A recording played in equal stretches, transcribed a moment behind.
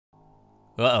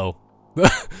Uh-oh.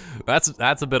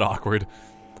 That's a bit awkward.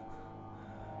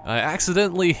 I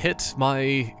accidentally hit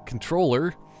my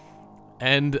controller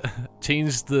and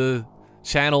changed the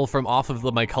channel from off of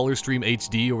my Color Stream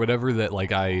HD or whatever that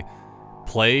like I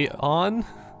play on,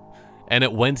 and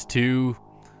it went to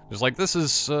just like, this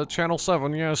is channel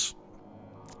 7, yes.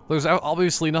 There's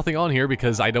obviously nothing on here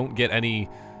because I don't get any.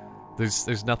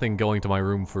 There's nothing going to my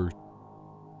room for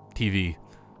TV.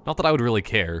 Not that I would really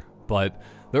care, but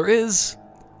there is.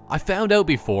 I found out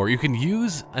before you can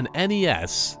use an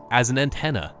NES as an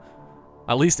antenna.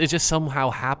 At least it just somehow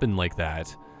happened like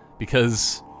that,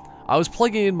 because I was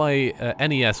plugging in my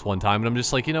NES one time and I'm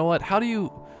just like, you know what?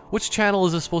 Which channel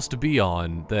is this supposed to be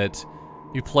on that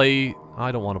you play?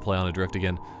 I don't want to play on Adrift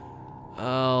again.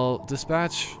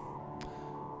 Dispatch.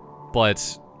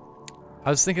 But I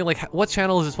was thinking, like, what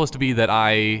channel is it supposed to be that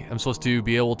I am supposed to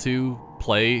be able to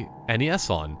play NES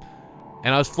on?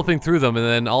 And I was flipping through them, and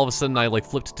then all of a sudden I, like,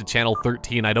 flipped to channel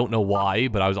 13. I don't know why,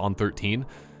 but I was on 13.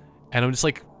 And I'm just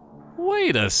like,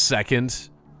 wait a second.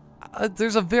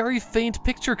 There's a very faint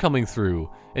picture coming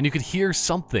through, and you could hear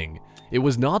something. It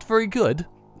was not very good,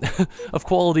 of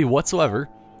quality whatsoever,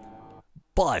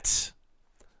 but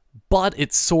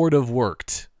it sort of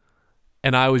worked.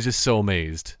 And I was just so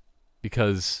amazed,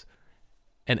 because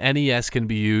an NES can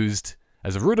be used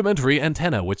as a rudimentary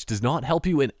antenna, which does not help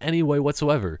you in any way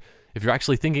whatsoever. If you're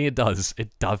actually thinking it does,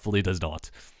 it definitely does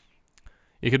not.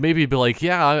 You could maybe be like,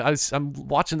 yeah, I'm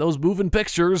watching those moving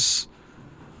pictures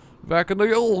back in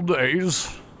the old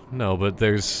days. No, but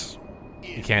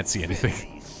you can't see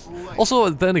anything. Also,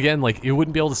 then again, like, you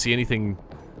wouldn't be able to see anything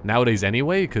nowadays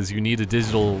anyway, because you need a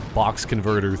digital box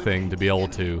converter thing to be able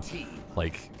to,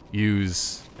 like,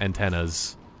 use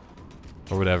antennas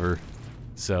or whatever.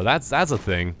 So that's a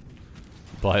thing.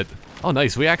 But, oh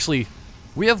nice, we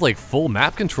have like full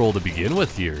map control to begin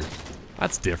with here.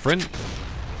 That's different.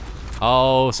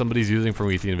 Oh, somebody's using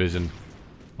Promethean vision.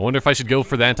 I wonder if I should go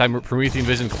for the anti-Promethean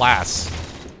vision class.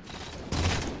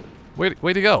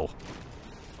 Way to go.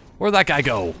 Where'd that guy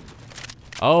go?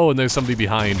 Oh, and there's somebody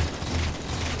behind.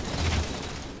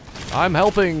 I'm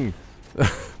helping.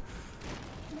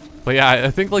 But yeah,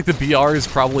 I think like the BR is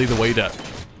probably the way to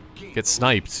get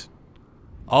sniped.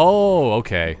 Oh,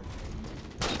 okay.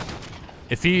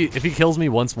 If he kills me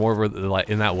once more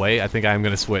in that way, I think I'm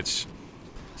gonna switch.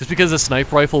 Just because a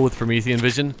sniper rifle with Promethean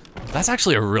vision, that's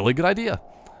actually a really good idea.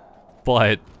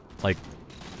 But, like,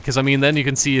 because I mean then you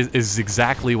can see is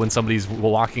exactly when somebody's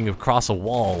walking across a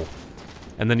wall,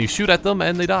 and then you shoot at them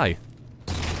and they die.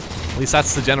 At least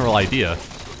that's the general idea.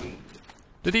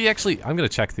 Did he actually? I'm gonna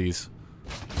check these.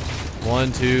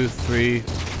 1, 2, 3.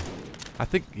 I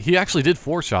think he actually did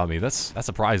 4-shot me. That's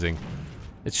surprising.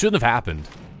 It shouldn't have happened.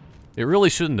 It really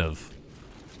shouldn't have.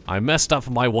 I messed up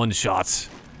my 1-shot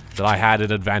that I had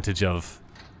an advantage of.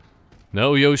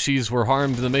 No Yoshis were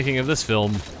harmed in the making of this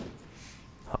film.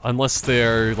 Unless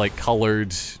they're, like,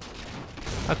 colored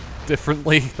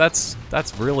differently. That's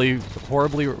really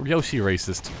horribly Yoshi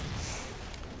racist.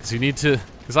 Because you need to...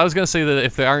 Because I was gonna say that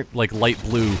if they aren't, like, light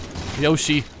blue...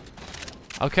 Yoshi!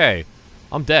 Okay.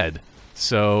 I'm dead.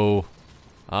 So...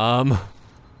 I'm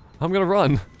gonna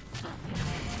run.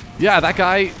 Yeah, that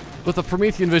guy with the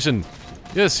Promethean vision.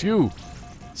 Yes, you.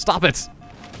 Stop it.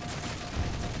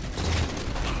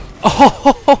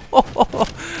 Oh,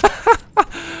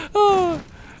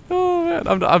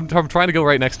 man. I'm trying to go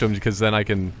right next to him because then I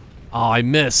can... Oh, I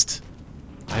missed.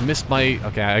 I missed my...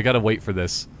 Okay, I gotta wait for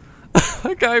this.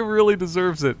 That guy really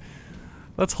deserves it.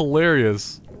 That's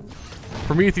hilarious.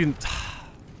 Promethean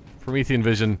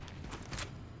vision.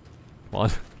 Come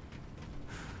on.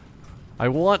 I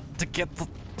want to get the...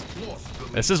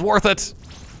 This is worth it!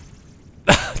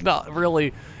 Not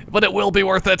really, but it will be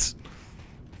worth it!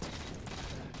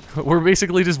 We're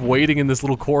basically just waiting in this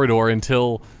little corridor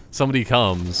until somebody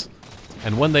comes.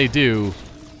 And when they do,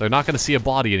 they're not going to see a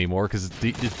body anymore because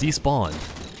it's despawned.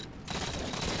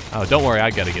 Oh, don't worry, I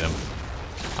gotta get him.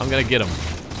 I'm gonna get him.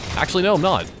 Actually, no, I'm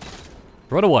not.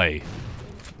 Run away.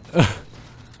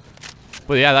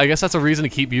 But yeah, I guess that's a reason to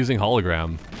keep using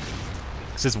hologram.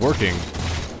 Because it's working.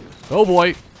 Oh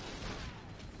boy.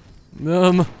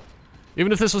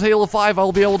 Even if this was Halo 5,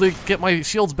 I'll be able to get my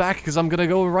shields back because I'm gonna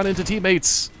go run into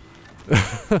teammates.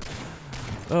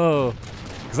 Oh.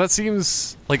 Because that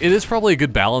seems like it is probably a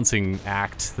good balancing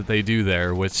act that they do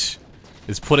there, which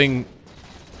is putting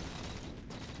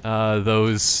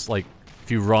those, like, if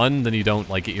you run, then you don't,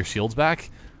 like, get your shields back.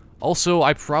 Also,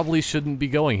 I probably shouldn't be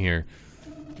going here.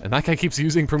 And that guy keeps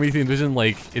using Promethean vision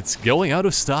like it's going out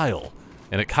of style.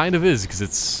 And it kind of is, because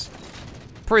it's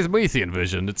Promethean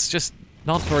vision. It's just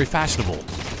not very fashionable.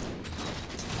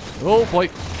 Oh boy.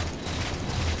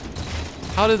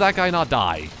 How did that guy not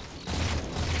die?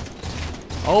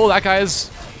 Oh, that guy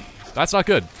is... That's not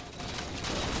good.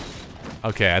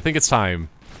 Okay, I think it's time.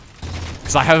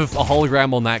 Because I have a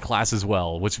hologram on that class as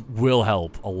well, which will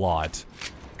help a lot.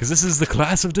 Because this is the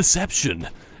class of deception.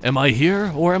 Am I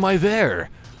here or am I there?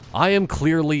 I am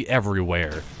clearly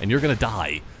everywhere, and you're gonna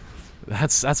die.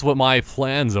 That's what my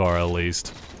plans are, at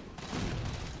least.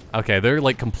 Okay, they're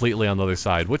like completely on the other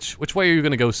side. Which way are you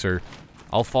gonna go, sir?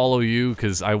 I'll follow you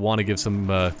because I want to give some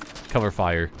cover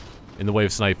fire in the way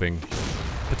of sniping,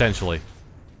 potentially.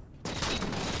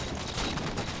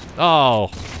 Oh,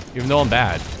 even though I'm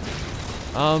bad.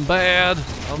 I'm bad.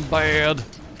 I'm bad.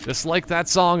 Just like that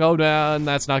song. Oh, man,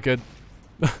 that's not good.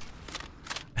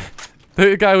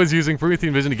 The guy was using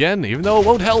Promethean vision again, even though it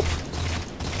won't help.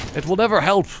 It will never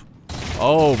help.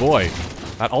 Oh boy,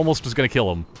 that almost was gonna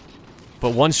kill him.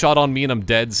 But one shot on me and I'm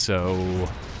dead, so...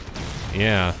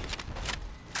 yeah.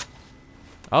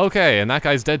 Okay, and that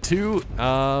guy's dead too.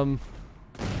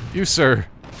 You, sir.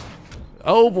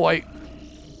 Oh boy.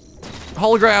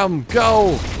 Hologram,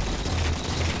 go!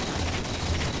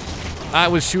 I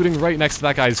was shooting right next to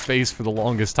that guy's face for the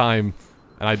longest time,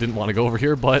 and I didn't want to go over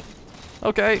here, but...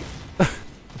 okay.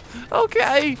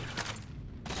 Okay!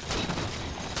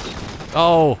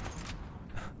 Oh.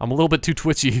 I'm a little bit too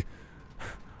twitchy.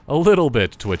 A little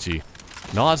bit twitchy.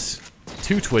 Not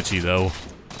too twitchy, though.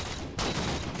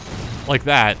 Like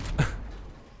that.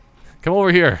 Come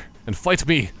over here and fight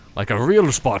me like a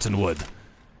real Spartan would.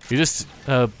 You just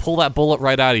pull that bullet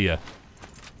right out of you.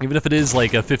 Even if it is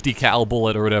like a 50 cal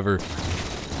bullet or whatever.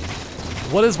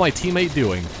 What is my teammate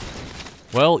doing?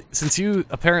 Well, since you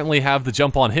apparently have the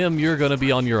jump on him, you're gonna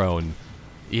be on your own.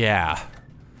 Yeah.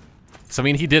 So, I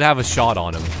mean, he did have a shot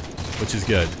on him, which is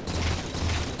good.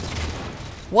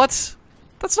 What?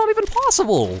 That's not even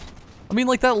possible! I mean,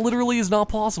 like, that literally is not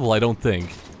possible, I don't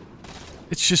think.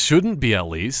 It just shouldn't be, at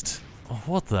least.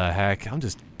 What the heck?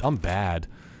 I'm bad.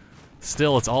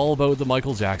 Still, it's all about the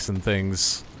Michael Jackson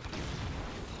things.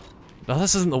 No,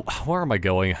 this isn't the... where am I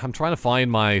going? I'm trying to find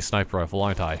my sniper rifle,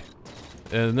 aren't I?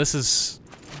 And this is...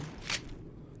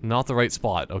 not the right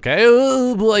spot, okay?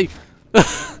 Oh, boy!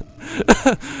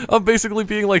 I'm basically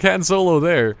being like Han Solo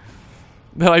there.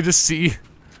 Then I just see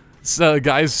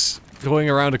guys going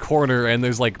around a corner and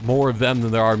there's like more of them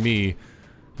than there are me.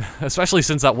 Especially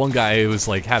since that one guy was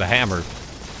like had a hammer.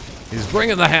 He's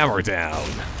bringing the hammer down.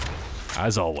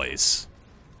 As always.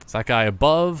 Is that guy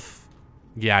above?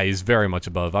 Yeah, he's very much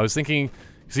above. I was thinking,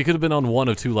 because he could have been on one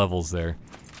of two levels there.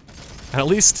 And at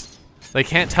least they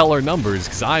can't tell our numbers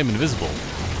because I'm invisible.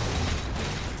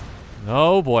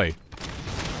 Oh boy.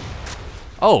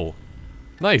 Oh,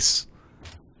 nice.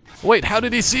 Wait, how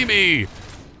did he see me?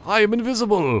 I am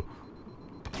invisible.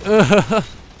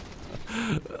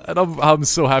 And I'm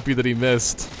so happy that he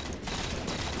missed.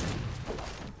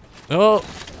 Oh,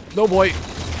 no boy.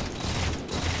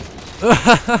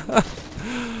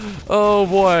 Oh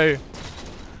boy.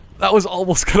 That was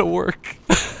almost gonna work.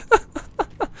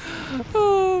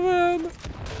 Oh man.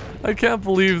 I can't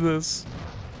believe this.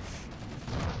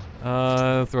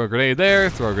 Throw a grenade there,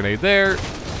 throw a grenade there.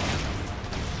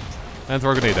 And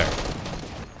throw a grenade there.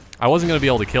 I wasn't gonna be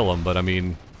able to kill him, but I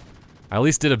mean, I at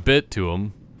least did a bit to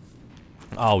him.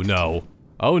 Oh no.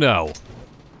 Oh no.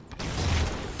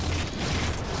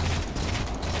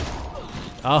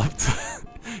 Oh,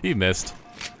 he missed.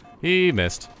 He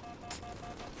missed.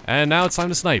 And now it's time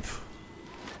to snipe.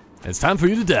 It's time for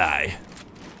you to die.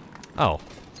 Oh.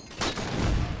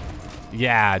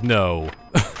 Yeah, no.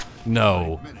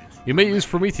 No. You may use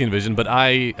Promethean vision, but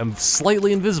I am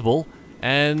slightly invisible,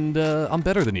 and I'm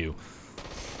better than you.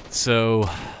 So,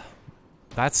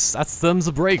 that's them's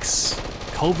the breaks.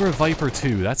 Cobra Viper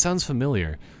 2, that sounds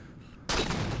familiar.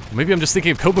 Maybe I'm just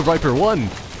thinking of Cobra Viper 1.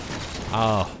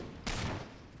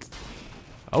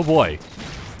 Oh boy.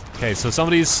 Okay, so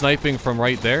somebody's sniping from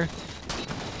right there.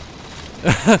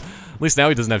 At least now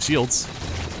he doesn't have shields.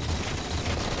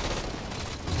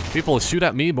 People shoot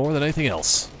at me more than anything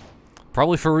else.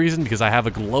 Probably for a reason, because I have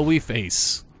a glowy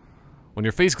face. When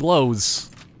your face glows,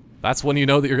 that's when you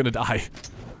know that you're gonna die.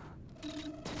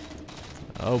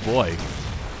 Oh boy.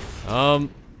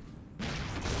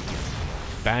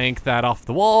 Bank that off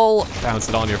the wall, bounce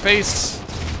it on your face,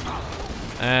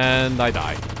 and I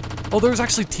die. Oh, there's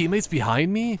actually teammates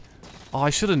behind me? Oh, I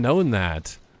should have known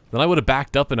that. Then I would have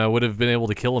backed up and I would have been able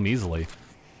to kill him easily.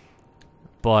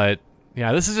 But,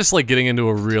 yeah, this is just like getting into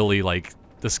a really, like,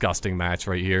 disgusting match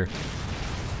right here.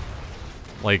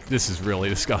 Like, this is really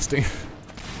disgusting.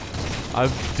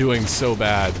 I'm doing so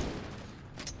bad.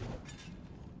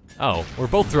 Oh, we're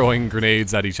both throwing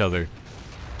grenades at each other.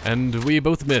 And we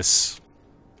both miss.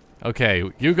 Okay,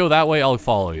 you go that way, I'll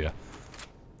follow you.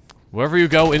 Wherever you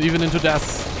go, and even into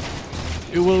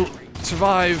death, you will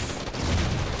survive.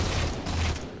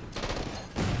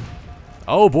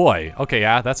 Oh boy. Okay,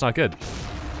 yeah, that's not good.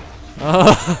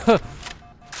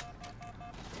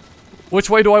 Which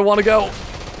way do I want to go?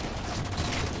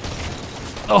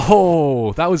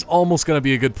 Oh, that was almost gonna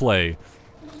be a good play.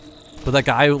 But that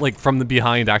guy, like, from the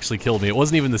behind actually killed me. It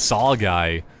wasn't even the saw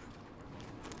guy.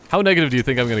 How negative do you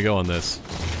think I'm gonna go on this?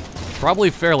 Probably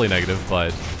fairly negative,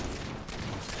 but...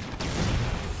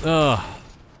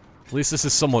 at least this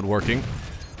is somewhat working.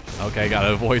 Okay,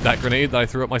 gotta avoid that grenade that I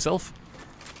threw at myself.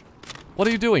 What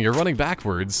are you doing? You're running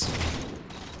backwards.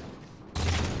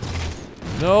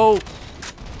 No!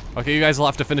 Okay, you guys will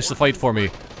have to finish the fight for me.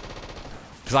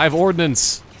 Because I have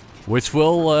ordnance, which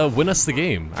will win us the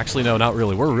game. Actually, no, not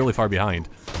really. We're really far behind.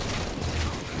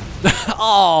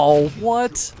 Oh,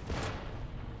 what?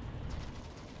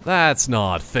 That's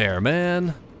not fair,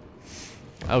 man.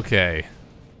 Okay.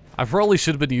 I probably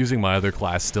should have been using my other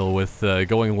class still with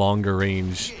going longer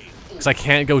range. Because I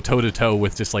can't go toe-to-toe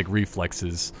with just, like,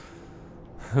 reflexes.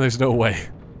 There's no way.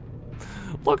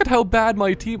 Look at how bad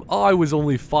my team... Oh, I was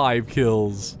only 5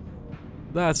 kills.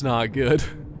 That's not good.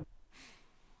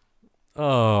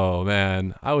 Oh,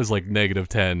 man. I was like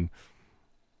 -10.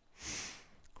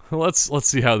 Let's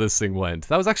see how this thing went.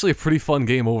 That was actually a pretty fun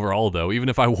game overall, though, even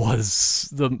if I was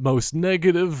the most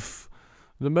negative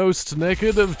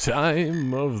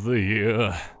time of the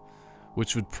year.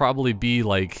 Which would probably be,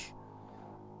 like...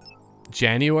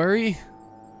 January?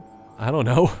 I don't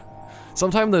know.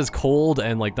 Sometime that's cold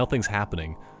and, like, nothing's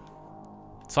happening.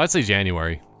 So I'd say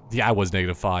January. Yeah, I was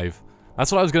 -5. That's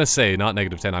what I was gonna say, not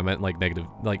 -10. I meant, like,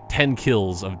 10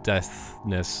 kills of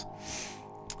deathness.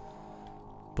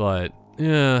 But,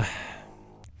 yeah.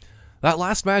 That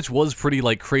last match was pretty,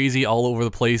 like, crazy, all over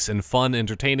the place, and fun,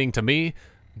 entertaining to me.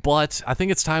 But I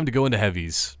think it's time to go into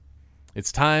heavies.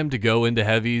 It's time to go into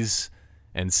heavies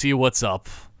and see what's up.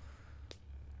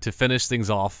 To finish things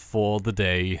off for the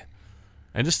day.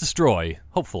 And just destroy,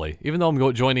 hopefully. Even though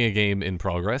I'm joining a game in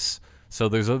progress. So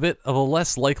there's a bit of a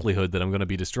less likelihood that I'm going to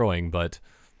be destroying, but...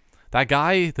 That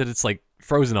guy that it's, like,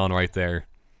 frozen on right there.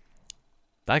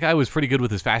 That guy was pretty good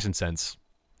with his fashion sense.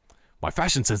 My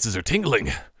fashion senses are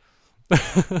tingling!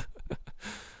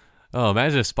 Oh,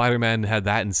 imagine if Spider-Man had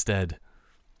that instead.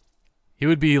 He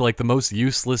would be, like, the most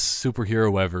useless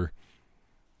superhero ever.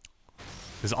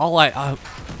 Because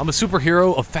I'm a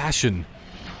superhero of fashion.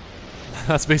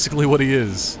 That's basically what he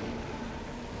is.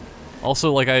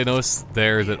 Also, like, I noticed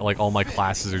there that, like, all my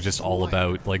classes are just all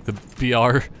about, like, the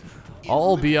BR.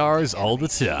 All BRs all the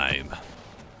time.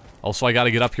 Also, I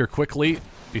gotta get up here quickly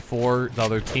before the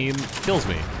other team kills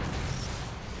me.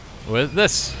 With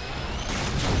this.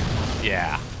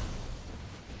 Yeah.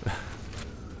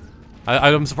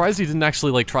 I'm surprised he didn't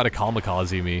actually, like, try to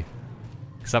kamikaze me.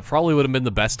 Because that probably would have been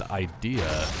the best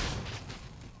idea.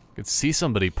 Could see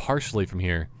somebody partially from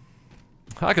here.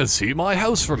 I can see my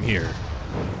house from here.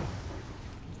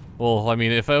 Well, I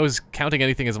mean, if I was counting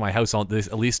anything as my house on this,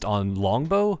 at least on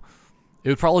Longbow, it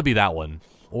would probably be that one,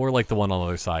 or like the one on the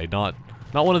other side, not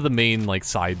one of the main like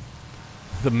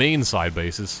main side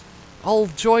bases. I'll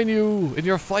join you in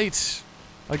your fight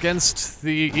against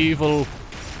the evil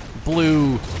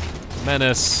blue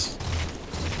menace.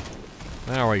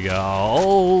 There we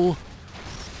go.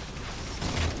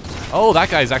 Oh, that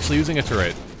guy's actually using a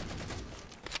turret.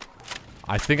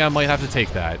 I think I might have to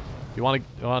take that. You want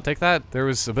to take that? There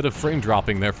was a bit of frame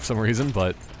dropping there for some reason,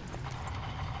 but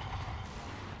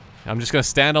I'm just gonna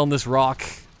stand on this rock.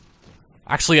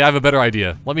 Actually, I have a better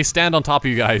idea. Let me stand on top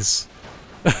of you guys.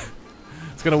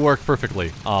 It's gonna work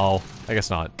perfectly. Oh, I guess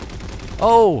not.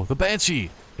 Oh, the Banshee!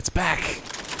 It's back!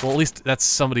 Well, at least that's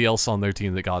somebody else on their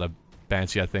team that got a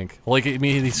Banshee, I think. Like, I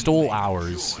mean, he stole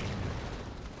ours.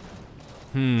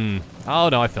 Oh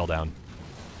no, I fell down.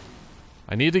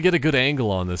 I need to get a good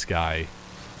angle on this guy.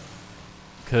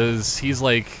 Because he's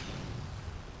like...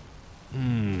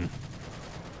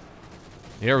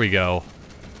 Here we go.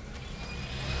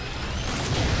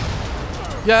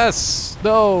 Yes!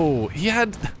 No! He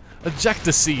had eject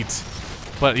seat.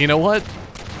 But you know what?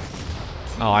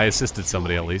 Oh, I assisted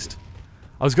somebody at least.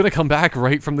 I was gonna come back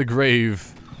right from the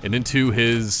grave and into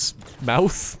his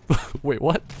mouth. Wait,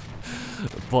 what?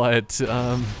 But,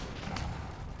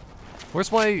 where's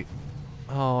my...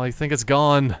 Oh, I think it's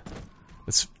gone.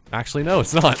 It's... Actually, no,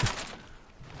 it's not.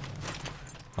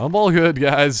 I'm all good,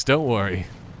 guys. Don't worry.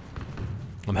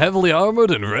 I'm heavily armored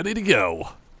and ready to go.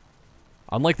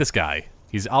 Unlike this guy.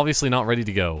 He's obviously not ready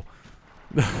to go.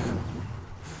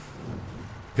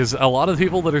 Because a lot of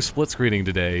people that are split-screening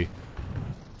today,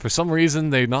 for some reason,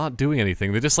 they're not doing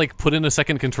anything. They just, like, put in a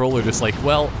second controller, just like,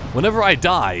 well, whenever I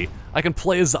die, I can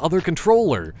play as the other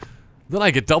controller. Then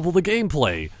I get double the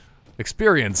gameplay.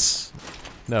 Experience.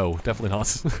 No, definitely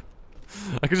not.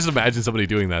 I could just imagine somebody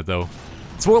doing that, though.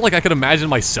 It's more like I could imagine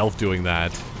myself doing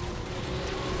that.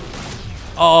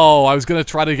 Oh, I was gonna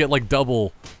try to get, like,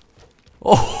 double.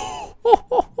 Oh,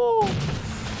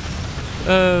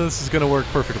 this is gonna work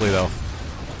perfectly, though.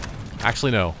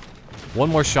 Actually, no. One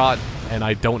more shot, and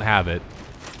I don't have it.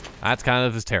 That's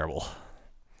kind of terrible.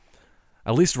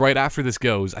 At least right after this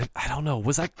goes, I don't know,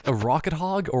 was that a rocket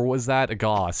hog, or was that a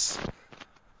Goss?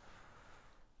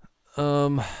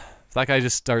 That guy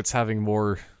just starts having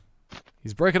more...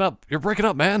 He's breaking up. You're breaking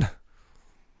up, man.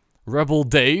 Rebel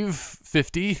Dave,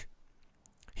 50.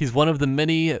 He's one of the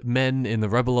many men in the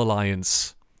Rebel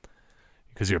Alliance.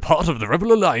 Because you're part of the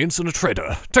Rebel Alliance and a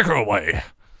traitor. Take her away.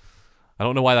 I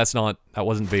don't know why that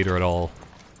wasn't Vader at all.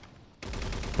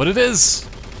 But it is.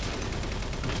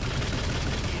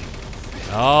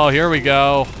 Oh, here we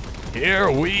go.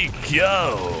 Here we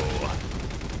go.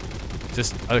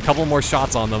 Just a couple more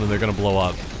shots on them and they're gonna blow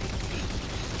up.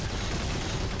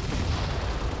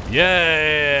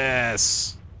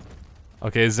 Yes!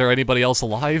 Okay, is there anybody else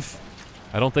alive?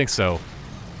 I don't think so.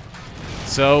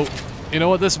 So, you know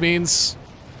what this means?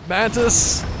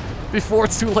 Mantis! Before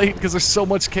it's too late, because there's so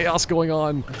much chaos going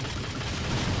on.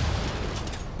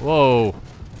 Whoa.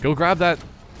 Go grab that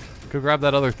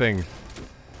other thing.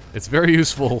 It's very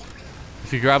useful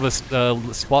if you grab a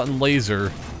spot and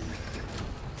laser.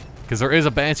 Because there is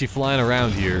a Banshee flying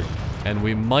around here, and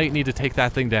we might need to take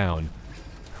that thing down.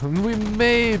 We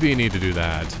maybe need to do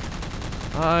that.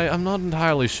 I'm not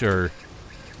entirely sure.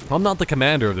 I'm not the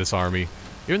commander of this army,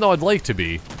 even though I'd like to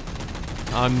be.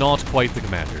 I'm not quite the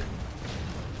commander.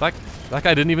 That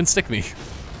guy didn't even stick me.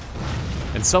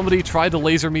 And somebody tried to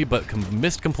laser me, but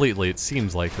missed completely, it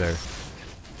seems like there.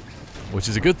 Which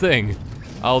is a good thing.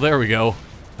 Oh, there we go.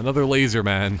 Another laser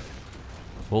man.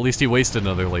 Well, at least he wasted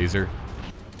another laser.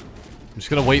 I'm just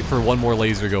gonna wait for one more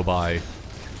laser to go by.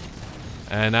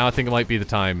 And now I think it might be the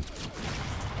time.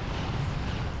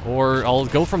 Or I'll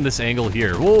go from this angle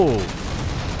here. Whoa!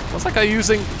 What's that guy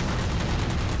using?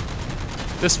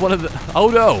 This one of the... Oh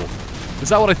no! Is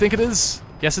that what I think it is?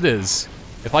 Yes, it is.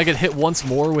 If I get hit once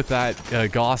more with that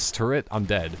Goss turret, I'm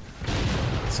dead.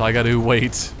 So I gotta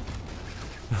wait.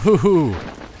 Hoo-hoo!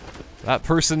 That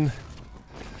person,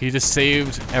 he just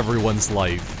saved everyone's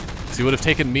life. So he would have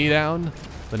taken me down,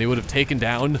 then he would have taken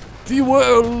down the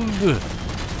world!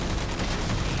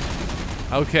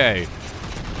 Okay.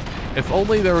 If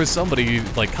only there was somebody,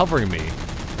 like, covering me.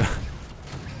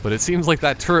 But it seems like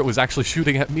that turret was actually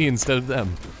shooting at me instead of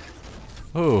them.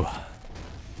 Oh.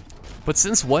 But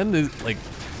since when is, like...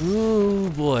 Oh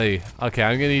boy. Okay,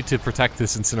 I'm gonna need to protect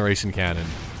this incineration cannon.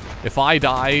 If I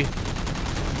die,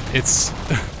 it's...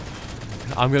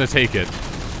 I'm gonna take it.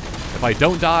 If I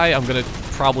don't die, I'm gonna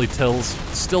probably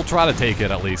still try to take it,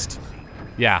 at least.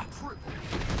 Yeah.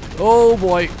 Oh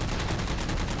boy.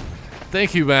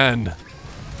 Thank you, man.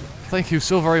 Thank you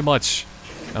so very much.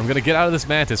 I'm gonna get out of this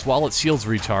Mantis while its shields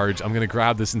recharge. I'm gonna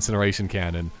grab this incineration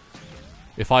cannon.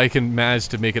 If I can manage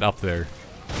to make it up there.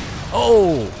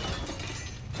 Oh!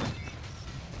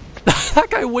 That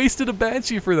guy wasted a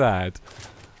Banshee for that.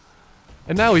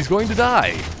 And now he's going to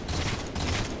die.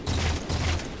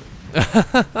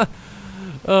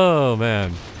 Oh,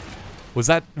 man. Was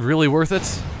that really worth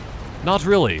it? Not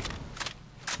really.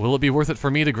 Will it be worth it for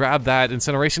me to grab that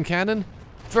incineration cannon?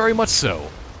 Very much so.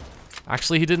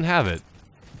 Actually, he didn't have it.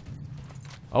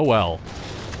 Oh well.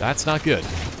 That's not good.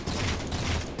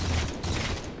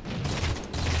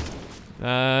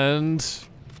 And...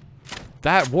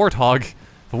 that Warthog...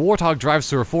 The Warthog drives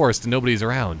through a forest and nobody's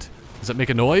around. Does that make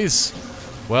a noise?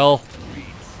 Well...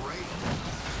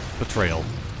 betrayal.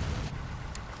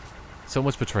 So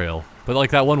much betrayal. But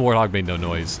like that one Warthog made no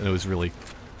noise, and it was really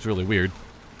weird.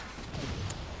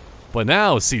 But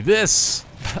now, see this!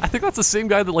 I think that's the same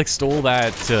guy that like stole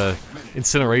that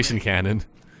incineration cannon.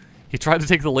 He tried to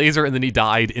take the laser and then he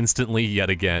died instantly yet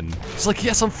again. He's like,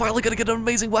 yes, I'm finally gonna get an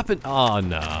amazing weapon! Oh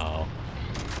no.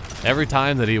 Every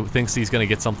time that he thinks he's gonna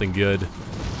get something good,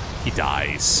 he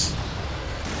dies.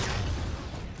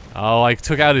 Oh, I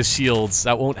took out his shields.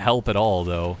 That won't help at all,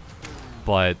 though.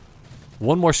 But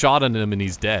one more shot on him and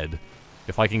he's dead.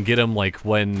 If I can get him, like,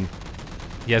 when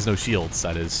he has no shields,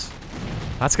 that is.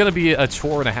 That's gonna be a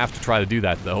chore and a half to try to do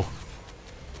that, though.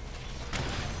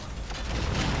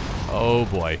 Oh,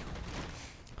 boy.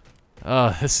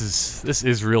 This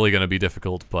is really gonna be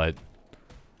difficult, but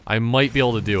I might be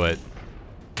able to do it.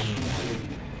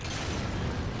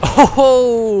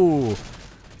 Oh!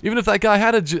 Even if that guy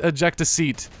had a eject a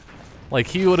seat, like,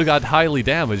 he would have got highly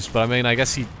damaged, but I mean, I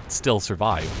guess he still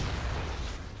survived.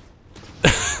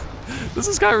 Does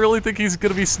this guy really think he's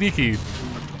gonna be sneaky?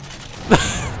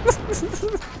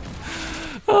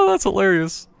 Oh, that's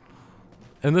hilarious.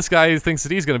 And this guy thinks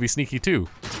that he's gonna be sneaky too.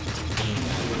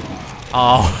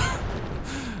 Oh.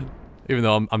 Even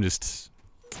though I'm just...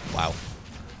 Wow.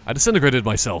 I disintegrated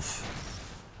myself.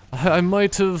 I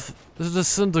might have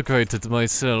disintegrated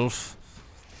myself.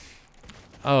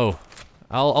 Oh.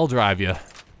 I'll drive you.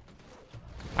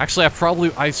 Actually,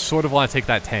 I sort of want to take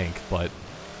that tank, but...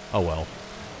 Oh well.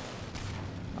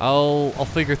 I'll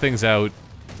figure things out.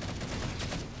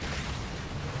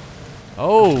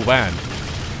 Oh, man.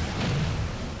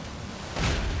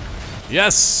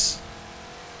 Yes!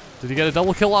 Did he get a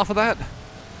double kill off of that?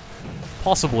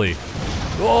 Possibly.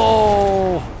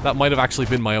 Oh! That might have actually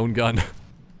been my own gun.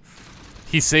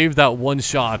 He saved that one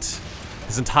shot.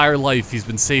 His entire life, he's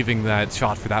been saving that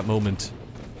shot for that moment.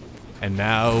 And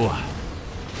now...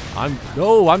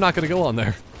 No, I'm not gonna go on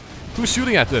there. Who's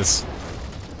shooting at this?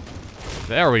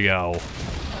 There we go.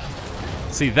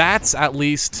 See, that's at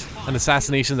least an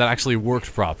assassination that actually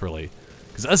worked properly.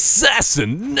 Because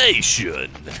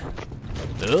assassination!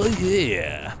 Oh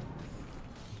yeah.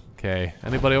 Okay,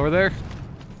 anybody over there?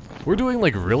 We're doing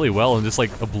like really well and just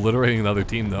like obliterating another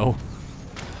team though.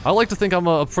 I like to think I'm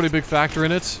a pretty big factor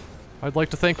in it. I'd like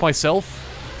to thank myself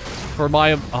for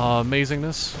my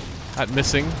amazingness at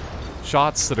missing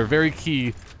shots that are very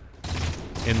key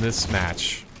in this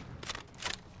match.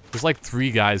 There's like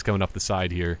 3 guys coming up the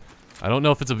side here. I don't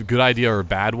know if it's a good idea or a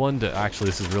bad one to... Actually,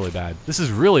 this is really bad. This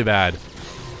is really bad.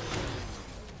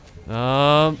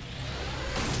 I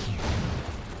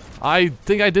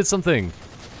think I did something.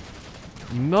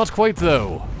 Not quite,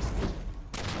 though.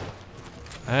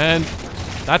 And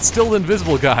that's still the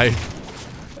invisible guy.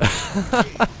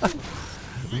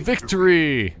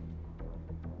 Victory!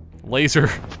 Laser.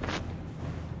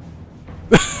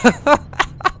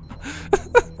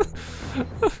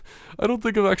 I don't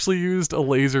think I've actually used a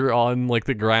laser on, like,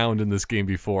 the ground in this game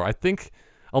before. I think,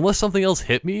 unless something else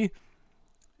hit me,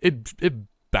 it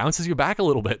bounces you back a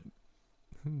little bit.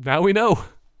 Now we know.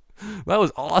 That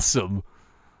was awesome.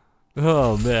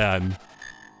 Oh, man.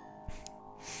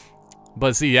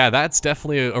 But see, yeah, that's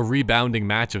definitely a rebounding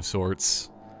match of sorts.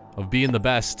 Of being the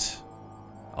best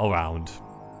around.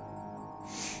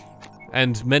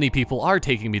 And many people are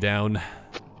taking me down.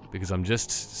 Because I'm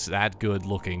just that good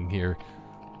looking here.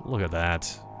 Look at that.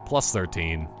 Plus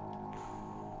 13. I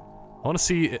want to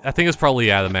see... I think it's probably,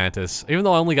 yeah, the Mantis. Even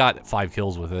though I only got 5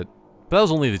 kills with it. But that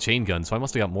was only the chain gun, so I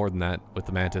must have got more than that with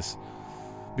the Mantis.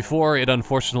 Before it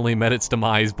unfortunately met its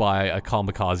demise by a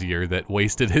kamikaze that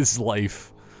wasted his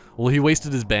life. Well, he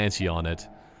wasted his Banshee on it.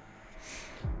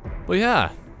 But yeah,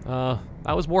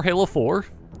 that was more Halo 4.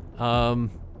 I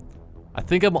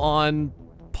think I'm on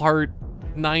part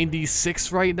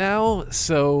 96 right now,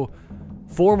 so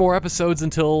 4 more episodes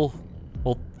until,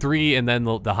 well, 3 and then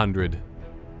the 100.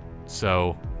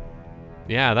 So,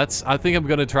 yeah, I think I'm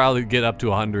gonna try to get up to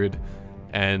 100,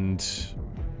 and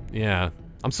yeah.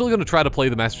 I'm still gonna try to play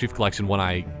the Master Chief Collection when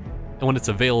it's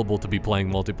available to be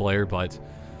playing multiplayer, but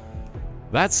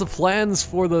that's the plans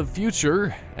for the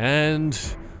future, and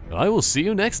I will see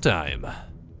you next time.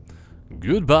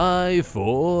 Goodbye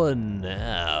for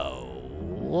now.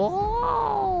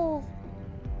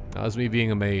 That was me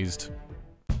being amazed.